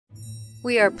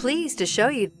We are pleased to show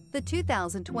you the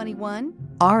 2021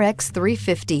 RX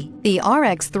 350. The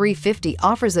RX 350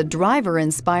 offers a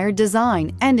driver-inspired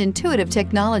design and intuitive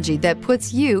technology that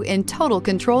puts you in total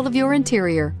control of your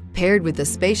interior. Paired with a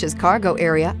spacious cargo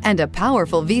area and a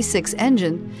powerful V6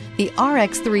 engine, the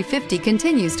RX 350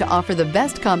 continues to offer the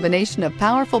best combination of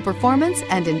powerful performance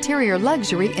and interior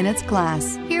luxury in its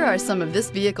class. Here are some of this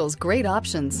vehicle's great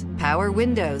options: power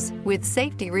windows with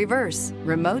safety reverse,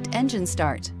 remote engine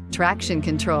start, traction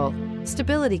control,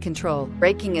 stability control,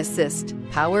 braking assist,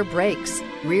 power brakes,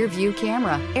 rear view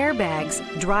camera, airbags,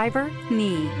 driver,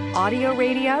 knee, audio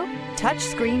radio,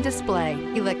 touchscreen display,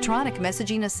 electronic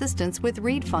messaging assistance with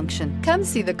read function. Come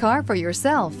see the car for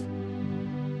yourself.